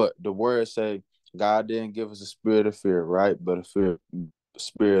 what the word say, God didn't give us a spirit of fear, right? But a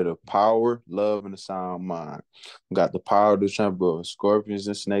spirit of power, love, and a sound mind. We got the power to trample over scorpions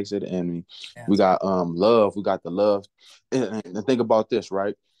and snakes of the enemy. Yeah. We got love. We got the love. And think about this,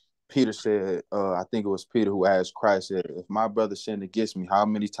 right? Peter said, I think it was Peter who asked Christ, said, if my brother sinned against me, how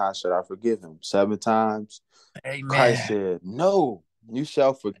many times should I forgive him? 7 times? Amen. Christ said, no, you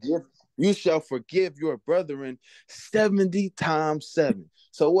shall forgive your brethren 70 times 7.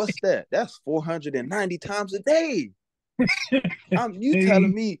 So what's that? That's 490 times a day. You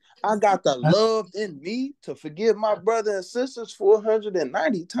telling me I got the love in me to forgive my brother and sisters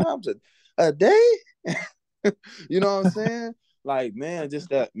 490 times a day? You know what I'm saying? Like, man, just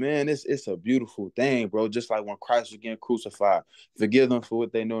that, man, it's a beautiful thing, bro. Just like when Christ was getting crucified, forgive them for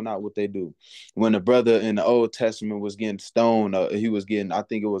what they know, not what they do. When the brother in the Old Testament was getting stoned, he was getting, I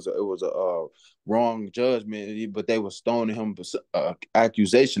think it was a wrong judgment, but they were stoning him for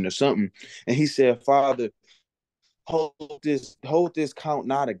accusation or something. And he said, Father, hold this count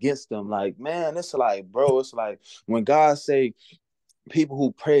not against them. Like, man, it's like, bro, it's like when God say, people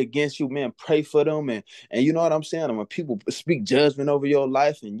who pray against you, man, pray for them, and you know what I'm saying. And when people speak judgment over your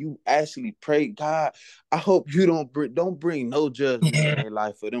life, and you actually pray, God, I hope you don't bring no judgment in their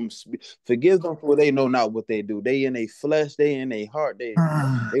life for them. Forgive them for they know not what they do. They in their flesh, they in their heart, they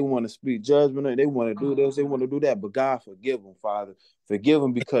want to speak judgment, they want to do this, they want to do that. But God, forgive them, Father. Forgive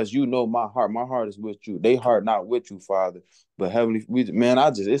them because you know my heart. My heart is with you. They heart not with you, Father. But Heavenly, man,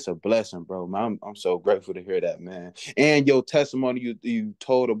 it's a blessing, bro. Man, I'm so grateful to hear that, man. And your testimony you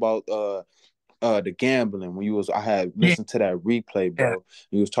told about the gambling when I had listened to that replay, bro. Yeah.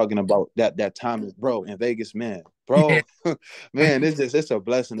 You was talking about that time, bro, in Vegas, man. Bro, man, it's a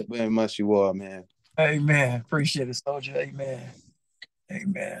blessing to be much you are, man. Amen. Appreciate it, soldier. Amen.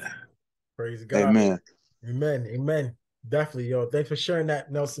 Amen. Praise God. Amen. Amen. Definitely, yo. Thanks for sharing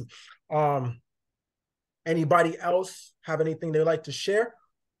that, Nelson. Anybody else have anything they'd like to share?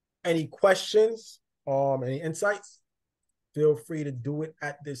 Any questions? Any insights? Feel free to do it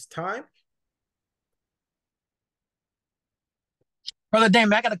at this time. Brother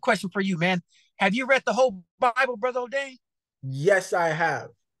Odain, I got a question for you, man. Have you read the whole Bible, Brother Odain? Yes, I have.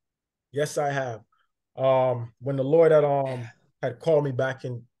 When the Lord had called me back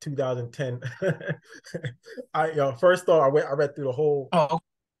in 2010, first thought I read through the whole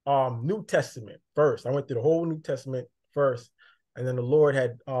New Testament first. I went through the whole New Testament first, and then the Lord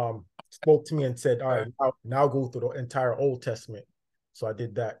had spoke to me and said, all right, now go through the entire Old Testament. So I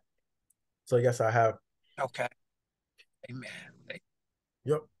did that. So yes, I have. Okay. Amen.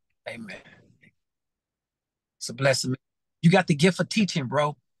 Yep. Amen. It's a blessing. You got the gift of teaching,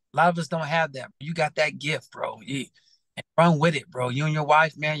 bro. A lot of us don't have that. You got that gift, bro. And run with it, bro. You and your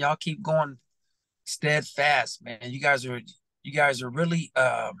wife, man, y'all keep going steadfast, man. You guys are really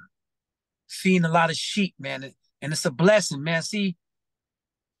feeding a lot of sheep, man. And it's a blessing, man. See,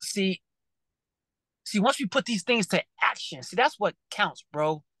 once we put these things to action, see, that's what counts,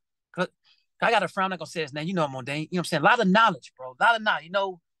 bro. I got a friend, I'm not gonna say his name, you know him, Odain. You know what I'm saying? A lot of knowledge, bro. A lot of knowledge, you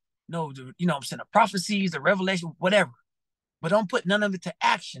know what I'm saying, the prophecies, the revelation, whatever. But don't put none of it to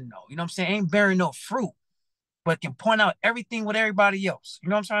action, though. You know what I'm saying? Ain't bearing no fruit, but can point out everything with everybody else. You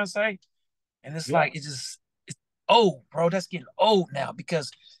know what I'm trying to say? And it's like, it's old, bro. That's getting old now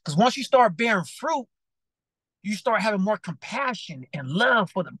because once you start bearing fruit, you start having more compassion and love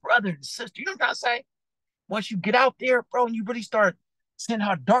for the brother and sister. You know what I'm trying to say? Once you get out there, bro, and you really start seeing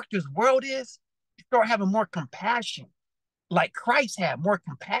how dark this world is, you start having more compassion, like Christ had more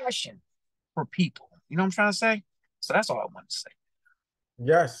compassion for people. You know what I'm trying to say? So that's all I want to say.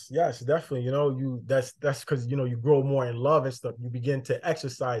 Yes, definitely. You know, that's because, you know, you grow more in love and stuff. You begin to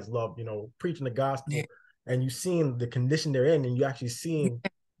exercise love, you know, preaching the gospel, and you seeing the condition they're in, and you actually seeing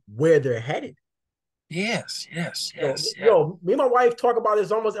where they're headed. Yes. Yo, me and my wife talk about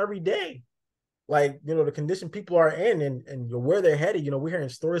this almost every day. Like, you know, the condition people are in and where they're headed. You know, we're hearing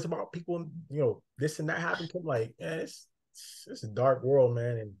stories about people, you know, this and that happened to them. Like, it's a dark world,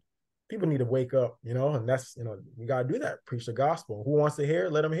 man. And people need to wake up, you know, and that's, you know, we got to do that. Preach the gospel. Who wants to hear?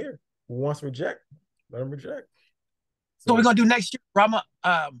 Let them hear. Who wants to reject? Let them reject. So we're going to do next year, Rama,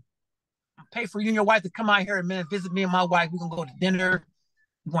 pay for you and your wife to come out here and, man, visit me and my wife. We're going to go to dinner.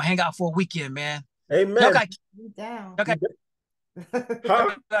 We're going to hang out for a weekend, man. Amen. Y'all got, down. Y'all got,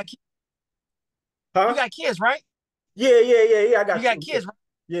 huh? You got kids, right? Yeah. I got you got kids, right?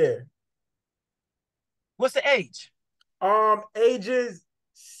 Yeah. What's the age? Ages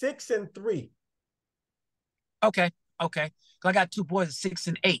 6 and 3. Okay. I got 2 boys, 6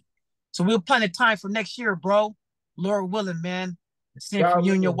 and 8. So we'll plan a time for next year, bro. Lord willing, man. Send for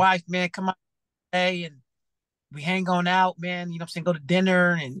you and your wife, man. Come out today and we hang on out, man. You know what I'm saying? Go to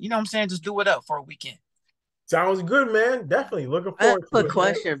dinner and, you know what I'm saying? Just do it up for a weekend. Sounds good, man. Definitely looking forward to it. I have a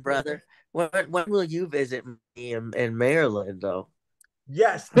question, brother. When will you visit me in Maryland, though?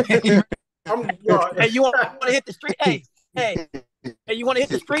 Yes. Hey, you want to hit the street? Hey, you want to hit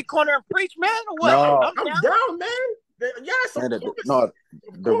the street corner and preach, man, or what? No, I'm down, man. Yes,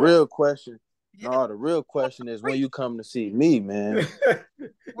 the real question. No, the real question is when you come to see me, man.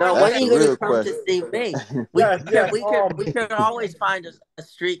 No, when are you going to come to see me? We can always find a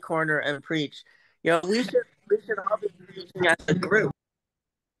street corner and preach. You know, we should all be preaching as a group.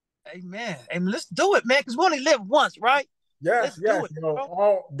 Amen. And let's do it, man, because we only live once, right? Yes. Do it, you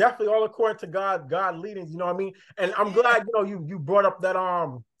know, definitely all according to God leadings, you know what I mean? And I'm glad, you know, you brought up that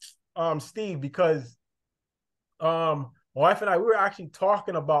Steve, because my wife and I, we were actually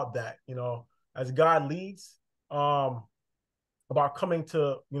talking about that, you know, as God leads, about coming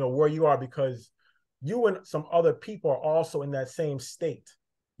to, you know, where you are, because you and some other people are also in that same state,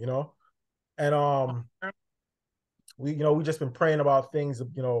 you know. And we just been praying about things,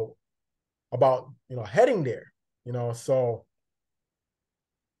 you know, about, you know, heading there, you know. So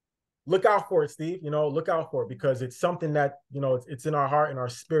look out for it, Steve. You know, look out for it, because it's something that, you know, it's in our heart and our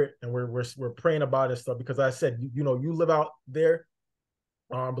spirit, and we're praying about it stuff. Because I said, you know, you live out there,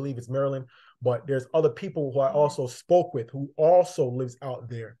 I believe it's Maryland, but there's other people who I also spoke with who also lives out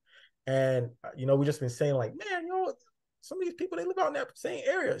there, and you know, we just been saying like, man, you know, some of these people, they live out in that same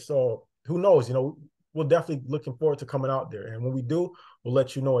area. So who knows? You know, we're definitely looking forward to coming out there, and when we do, we'll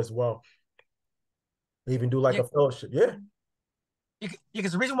let you know as well. We even do like a fellowship,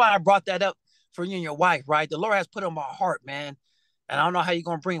 Because the reason why I brought that up for you and your wife, right? The Lord has put it on my heart, man, and I don't know how you're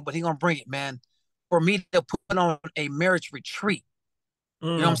gonna bring it, but He's gonna bring it, man. For me to put on a marriage retreat, you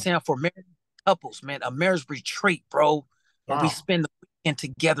know what I'm saying? For married couples, man, a marriage retreat, bro. When we spend the weekend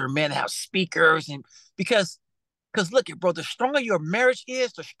together, man, have speakers, and because look, bro, the stronger your marriage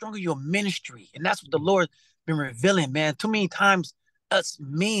is, the stronger your ministry, and that's what the Lord's been revealing, man. Too many times, us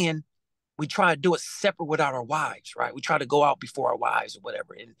men, we try to do it separate without our wives, right? We try to go out before our wives or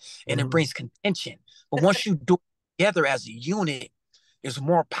whatever, and it brings contention. But once you do it together as a unit, there's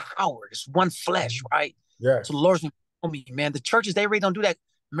more power. It's one flesh, right? Yeah. So the Lord's been telling me, man, the churches, they really don't do that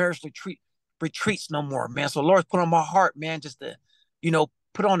marriage retreats no more, man. So the Lord's put on my heart, man, just to, you know,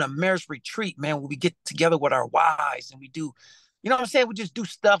 put on a marriage retreat, man, where we get together with our wives and we do, you know what I'm saying? We just do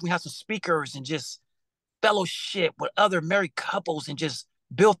stuff. We have some speakers and just fellowship with other married couples and just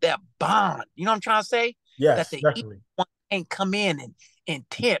build that bond. You know what I'm trying to say? Yes, that they definitely ain't come in and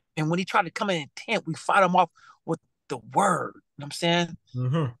tempt. And when he tried to come in and tempt, we fight him off with the word. You know what I'm saying? You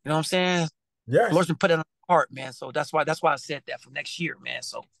know what I'm saying? Yes. The Lord's been put it on my heart, man. So that's why I said that for next year, man.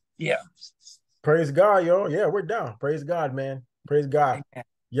 So yeah. Praise God, yo. Yeah, we're down. Praise God, man. Praise God. Amen.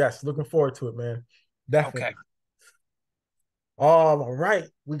 Yes, looking forward to it, man. Definitely. Okay. All right.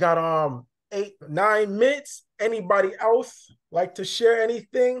 We got 9 minutes. Anybody else like to share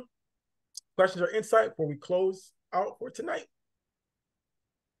anything? Questions or insight before we close out for tonight?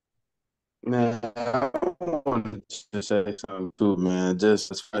 Man, I wanted to say something too, man.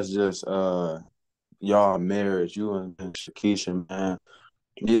 Just as far as just y'all marriage, you and Shakisha, man.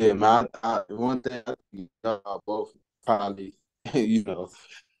 Yeah, man. One thing I think y'all both probably, we love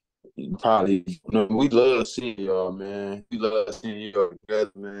seeing y'all, man. We love seeing y'all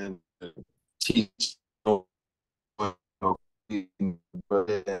together, man. Teach, but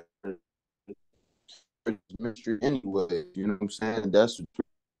ministry anyway. You know what I'm saying? That's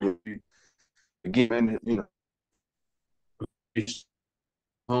again,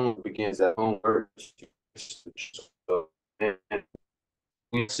 home begins at home first. So, and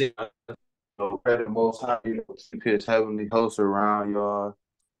we see, pray the Most High, keep His heavenly hosts around y'all.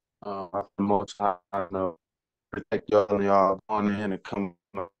 The Most High, protect y'all and y'all going in and come.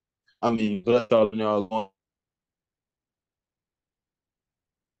 Bless y'all and y'all going.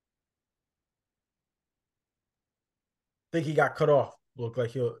 I think he got cut off. Look like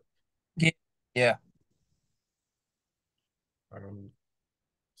he'll. Yeah. I'm gonna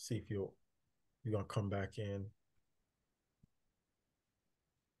see if you're gonna come back in.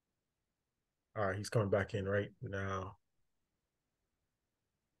 All right, he's coming back in right now.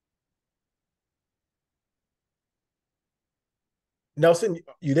 Nelson,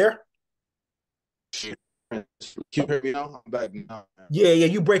 you there? Keep hearing me now? I'm back now. Yeah,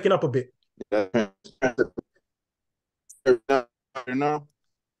 you breaking up a bit. Now?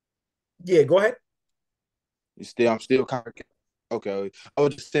 Yeah, go ahead. I'm still kind of okay. I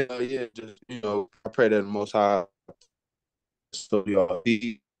would just say, I pray that the Most High so y'all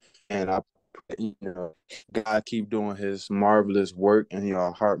be, and I pray, God keep doing His marvelous work in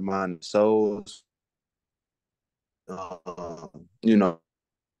your heart, mind, and souls. I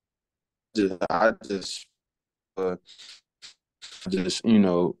just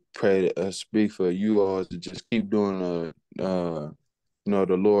pray to speak for you all to just keep doing the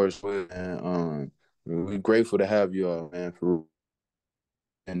Lord's will, and we're grateful to have you all, man.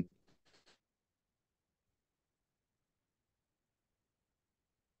 And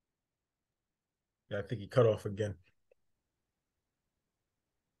yeah, I think he cut off again.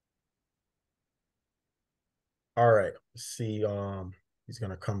 All right, let's see. He's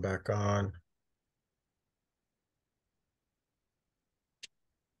gonna come back on.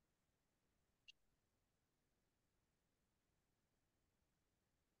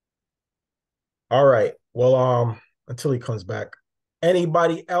 All right. Well, until he comes back,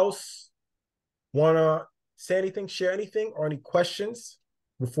 anybody else wanna say anything, share anything, or any questions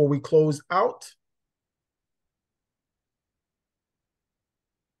before we close out?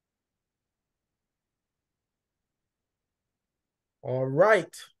 All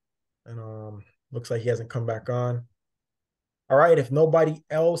right. And looks like he hasn't come back on. All right. If nobody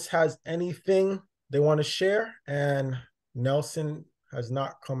else has anything they want to share and Nelson has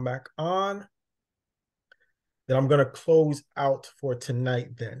not come back on, then I'm going to close out for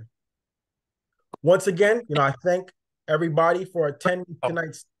tonight then. Once again, I thank everybody for attending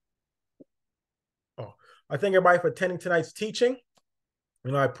tonight's teaching.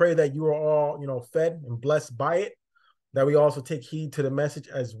 I pray that you are all, fed and blessed by it, that we also take heed to the message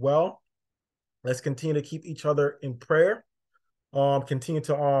as well. Let's continue to keep each other in prayer. Continue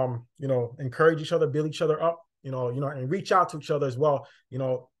to encourage each other, build each other up, and reach out to each other as well.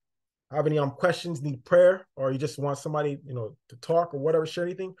 Have any questions, need prayer, or you just want somebody, to talk or whatever, share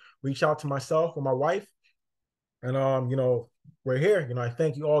anything, reach out to myself or my wife. And we're here. I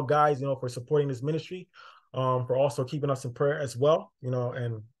thank you all guys, for supporting this ministry, for also keeping us in prayer as well.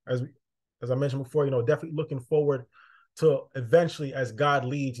 And as I mentioned before, definitely looking forward to eventually, as God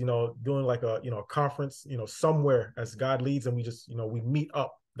leads, doing like a conference, somewhere as God leads, and we just we meet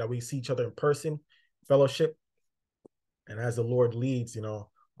up, that we see each other in person, fellowship, and as the Lord leads, do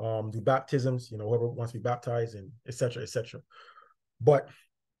baptisms, whoever wants to be baptized, and etc. But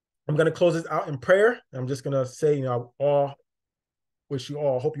I'm gonna close this out in prayer. I'm just gonna say, hope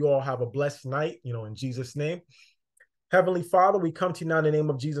you all have a blessed night, in Jesus' name. Heavenly Father, we come to you now in the name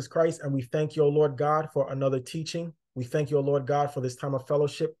of Jesus Christ, and we thank you, O Lord God, for another teaching. We thank you, O Lord God, for this time of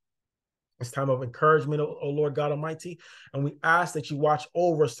fellowship, this time of encouragement, O Lord God Almighty. And we ask that you watch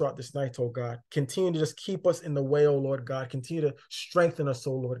over us throughout this night, O God. Continue to just keep us in the way, O Lord God. Continue to strengthen us,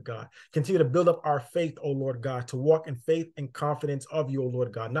 O Lord God. Continue to build up our faith, O Lord God, to walk in faith and confidence of you, O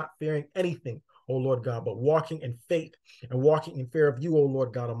Lord God, not fearing anything, oh Lord God, but walking in faith and walking in fear of you, oh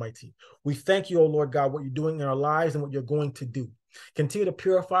Lord God Almighty. We thank you, oh Lord God, what you're doing in our lives and what you're going to do. Continue to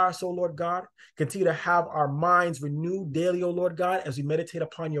purify us, oh Lord God. Continue to have our minds renewed daily, oh Lord God, as we meditate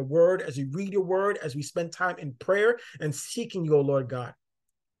upon your word, as we read your word, as we spend time in prayer and seeking you, oh Lord God.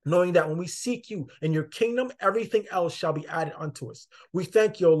 Knowing that when we seek you in your kingdom, everything else shall be added unto us. We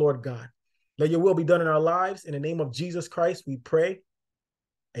thank you, O Lord God. Let your will be done in our lives. In the name of Jesus Christ, we pray.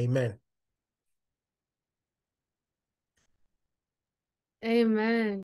 Amen. Amen.